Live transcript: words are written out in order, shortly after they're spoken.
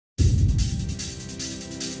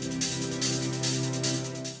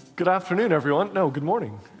Good afternoon, everyone. No, good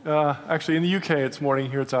morning. Actually, in the UK, it's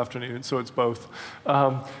morning. Here, it's afternoon, so it's both.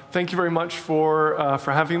 Thank you very much for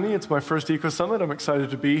having me. It's my first Ecosummit. I'm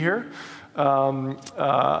excited to be here.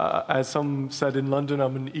 As some said in London,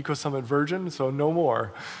 I'm an Ecosummit virgin, so no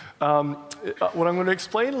more. What I'm going to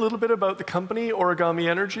explain a little bit about the company, Origami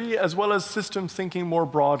Energy, as well as systems thinking more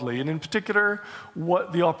broadly, and in particular,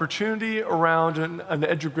 what the opportunity around an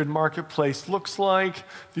edge-of-grid marketplace looks like,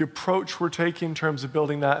 the approach we're taking in terms of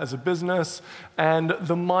building that as a business, and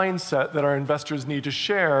the mindset that our investors need to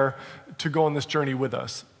share to go on this journey with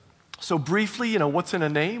us. So briefly, what's in a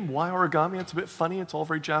name? Why origami? It's a bit funny. It's all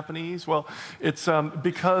very Japanese. Well, it's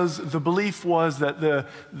because the belief was that the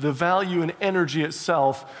value in energy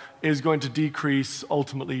itself is going to decrease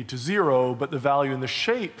ultimately to zero, but the value in the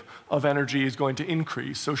shape of energy is going to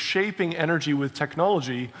increase. So shaping energy with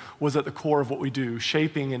technology was at the core of what we do,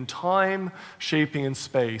 shaping in time, shaping in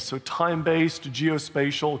space. So time-based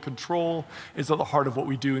geospatial control is at the heart of what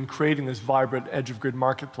we do in creating this vibrant edge-of-grid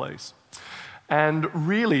marketplace. And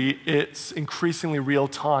really, it's increasingly real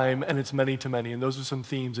time, and it's many-to-many, and those are some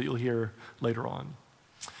themes that you'll hear later on.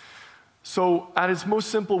 So at its most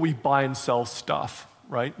simple, we buy and sell stuff.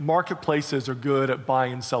 Right? Marketplaces are good at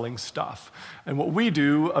buying and selling stuff. And what we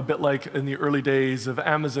do, a bit like in the early days of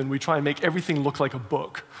Amazon, we try and make everything look like a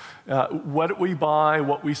book. What we buy,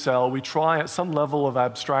 what we sell, we try at some level of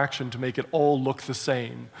abstraction to make it all look the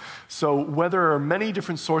same. So whether there are many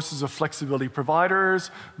different sources of flexibility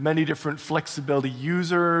providers, many different flexibility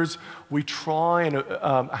users, we try and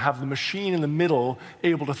have the machine in the middle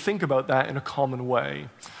able to think about that in a common way.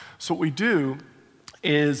 So what we do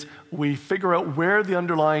is we figure out where the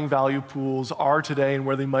underlying value pools are today and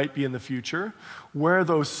where they might be in the future, where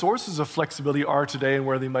those sources of flexibility are today and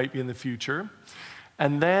where they might be in the future,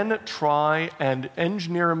 and then try and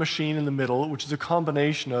engineer a machine in the middle, which is a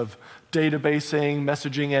combination of databasing,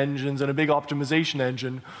 messaging engines, and a big optimization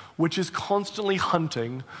engine, which is constantly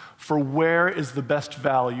hunting for where is the best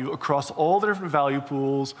value across all the different value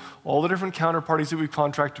pools, all the different counterparties that we've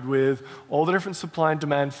contracted with, all the different supply and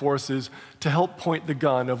demand forces to help point the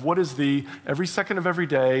gun of what is every second of every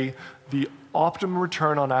day, the optimum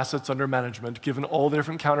return on assets under management, given all the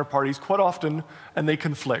different counterparties quite often, and they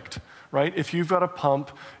conflict. Right? If you've got a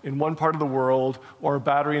pump in one part of the world or a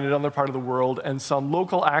battery in another part of the world and some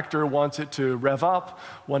local actor wants it to rev up,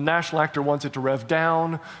 one national actor wants it to rev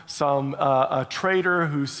down, a trader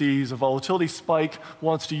who sees a volatility spike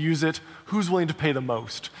wants to use it, who's willing to pay the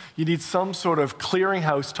most? You need some sort of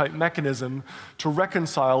clearinghouse type mechanism to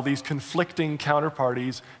reconcile these conflicting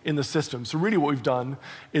counterparties in the system. So really what we've done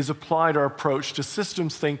is applied our approach to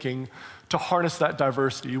systems thinking to harness that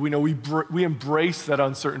diversity. We know we embrace that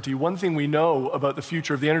uncertainty. One thing we know about the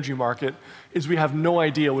future of the energy market is we have no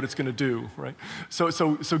idea what it's going to do, right? So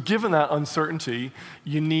given that uncertainty,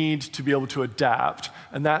 you need to be able to adapt,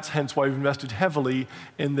 and that's hence why we've invested heavily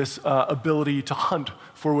in this ability to hunt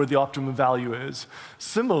for where the optimum value is.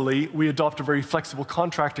 Similarly, we adopt a very flexible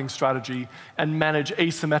contracting strategy and manage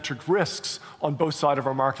asymmetric risks on both sides of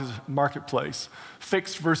our marketplace.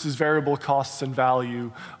 Fixed versus variable costs and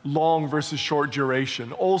value, long versus short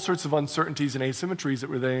duration, all sorts of uncertainties and asymmetries that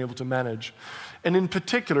we're then able to manage. And in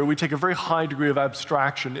particular, we take a very high degree of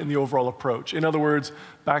abstraction in the overall approach. In other words,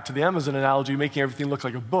 back to the Amazon analogy, making everything look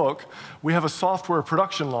like a book, we have a software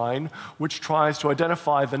production line which tries to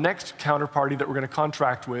identify the next counterparty that we're going to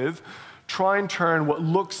contract with, try and turn what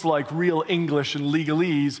looks like real English and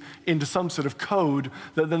legalese into some sort of code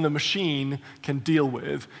that then the machine can deal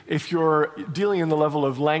with. If you're dealing in the level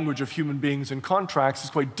of language of human beings in contracts,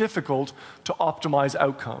 it's quite difficult to optimize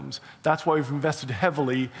outcomes. That's why we've invested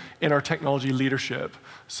heavily in our technology leadership.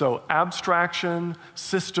 So abstraction,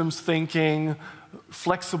 systems thinking,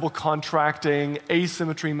 flexible contracting,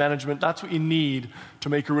 asymmetry management, that's what you need to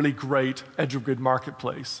make a really great edge-of-grid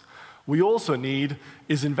marketplace. We also need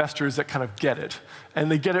is investors that kind of get it, and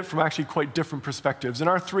they get it from actually quite different perspectives. And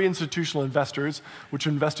our three institutional investors, which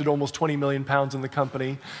invested almost 20 million pounds in the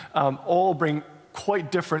company, all bring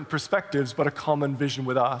quite different perspectives, but a common vision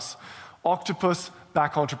with us. Octopus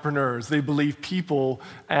back entrepreneurs. They believe people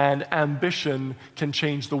and ambition can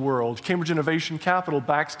change the world. Cambridge Innovation Capital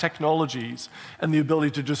backs technologies and the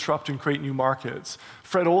ability to disrupt and create new markets.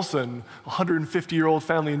 Fred Olsen, a 150-year-old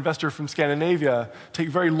family investor from Scandinavia, take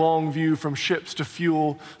very long view from ships to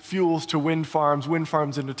fuels to wind farms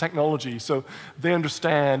into technology. So they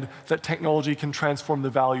understand that technology can transform the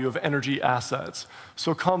value of energy assets.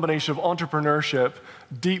 So a combination of entrepreneurship,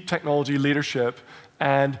 deep technology leadership,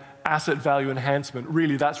 and asset value enhancement.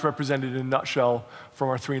 Really, that's represented in a nutshell from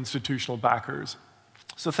our three institutional backers.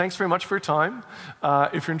 So thanks very much for your time.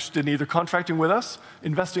 If you're interested in either contracting with us,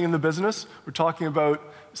 investing in the business, we're talking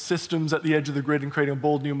about systems at the edge of the grid and creating a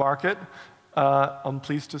bold new market, I'm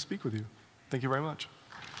pleased to speak with you. Thank you very much.